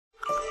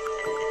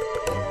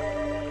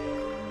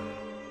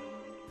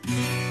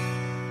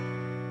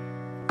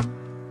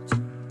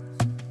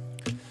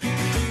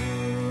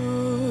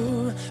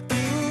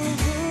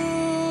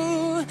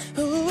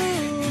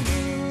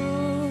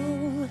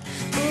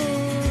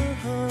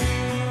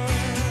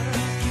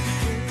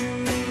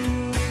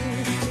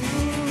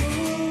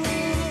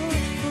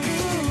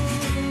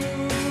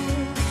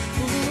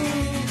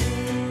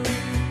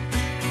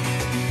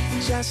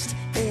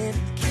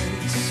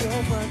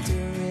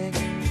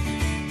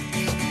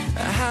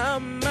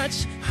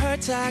much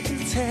hurt I can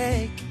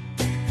take.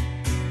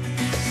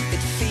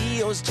 It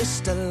feels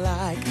just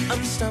like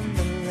I'm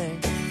stumbling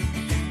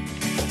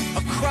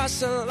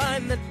across a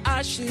line that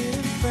I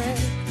shouldn't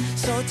break.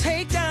 So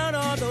take down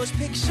all those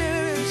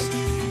pictures,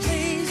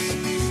 please.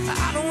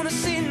 I don't wanna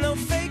see no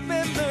fake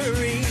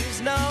memories,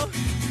 no.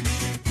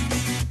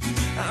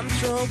 I'm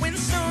throwing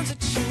stones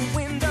at your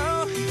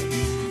window,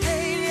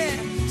 hey, yeah,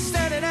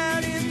 standing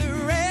out in the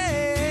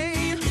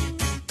rain.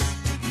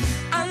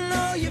 I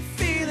know you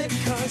feel it,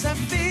 'cause I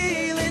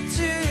feel it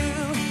too.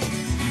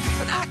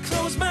 When I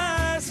close my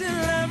eyes and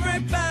I'm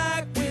right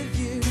back with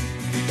you.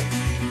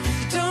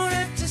 You don't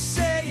have to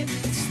say it,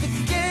 it's the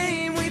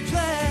game we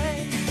play.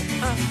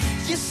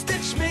 You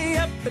stitch me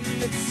up and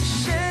it's a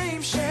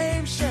shame,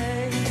 shame,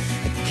 shame.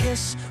 A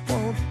kiss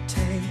won't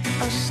take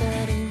us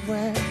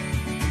anywhere.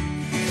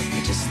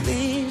 It just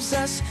leaves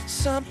us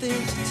something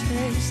to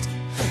taste.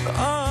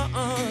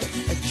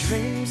 A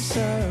dream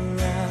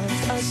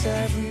surrounds us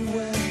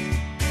everywhere.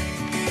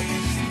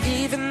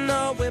 Even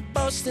though we're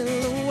both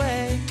still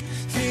awake,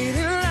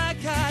 feeling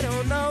like I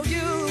don't know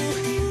you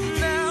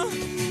now.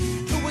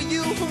 Who are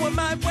you? Who am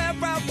I? Where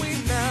are we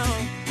now?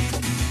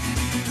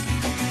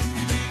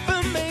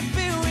 But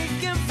maybe we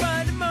can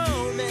find a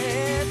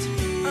moment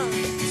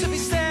to be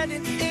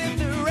standing in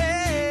the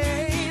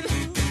rain.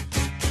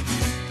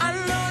 I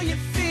know you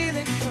feel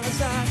it, 'cause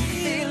I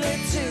feel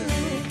it too.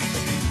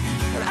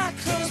 And I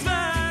close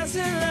my eyes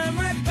and I'm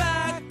right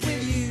back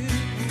with you.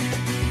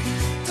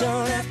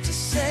 Don't have to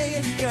say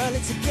it, girl,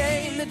 it's a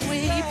game that we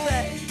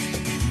play.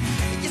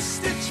 You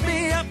stitch me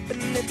up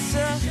and it's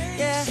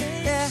yeah,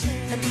 yeah.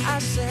 And I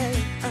say,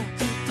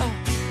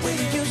 when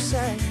you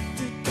say,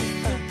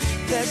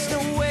 there's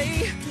no way,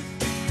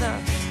 no,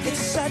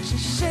 it's such a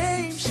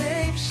shame,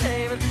 shame,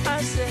 shame. And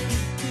I say,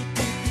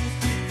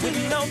 with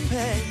no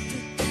pain,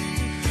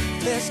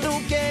 there's no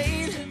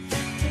gain.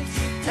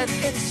 And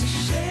it's a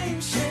shame,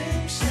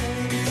 shame,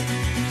 shame.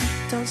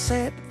 Don't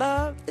say that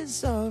love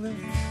is over.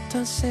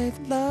 Don't say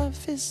that love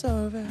is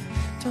over.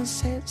 Don't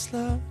say it's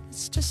love,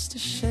 it's just a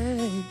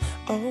shame.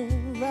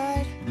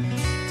 Alright.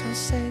 Don't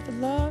say that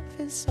love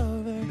is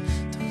over.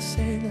 Don't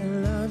say that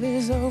love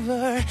is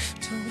over.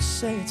 Don't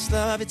say it's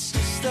love, it's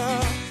just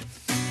love.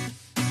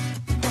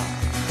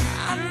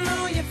 I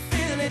know you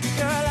feel it,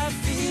 girl, I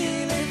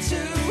feel it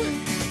too.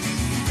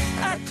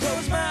 I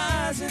close my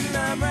eyes and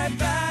I'm right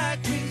back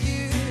with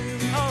you.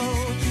 Oh,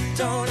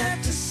 don't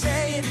have to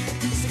say it,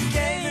 it's a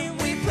game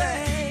we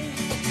play.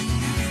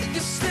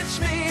 You stitch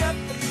me up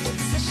and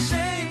it's a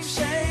shame,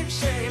 shame,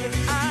 shame. And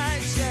I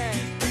say,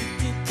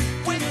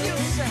 when you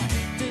say,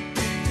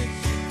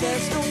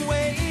 there's no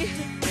way,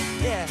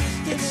 yeah,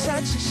 it's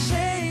such a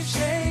shame,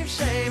 shame,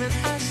 shame. And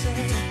I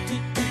say,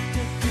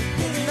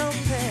 with no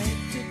pain,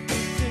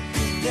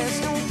 there's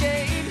no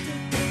gain.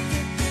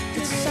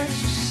 It's such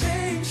a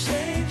shame,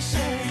 shame,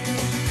 shame.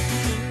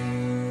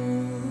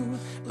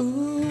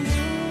 Ooh,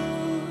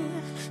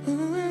 ooh,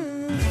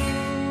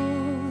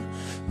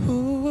 ooh,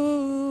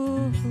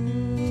 ooh,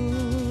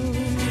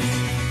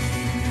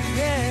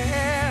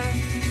 yeah.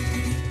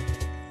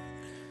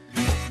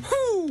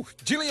 Whew,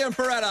 Julian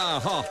Perretta,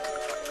 huh?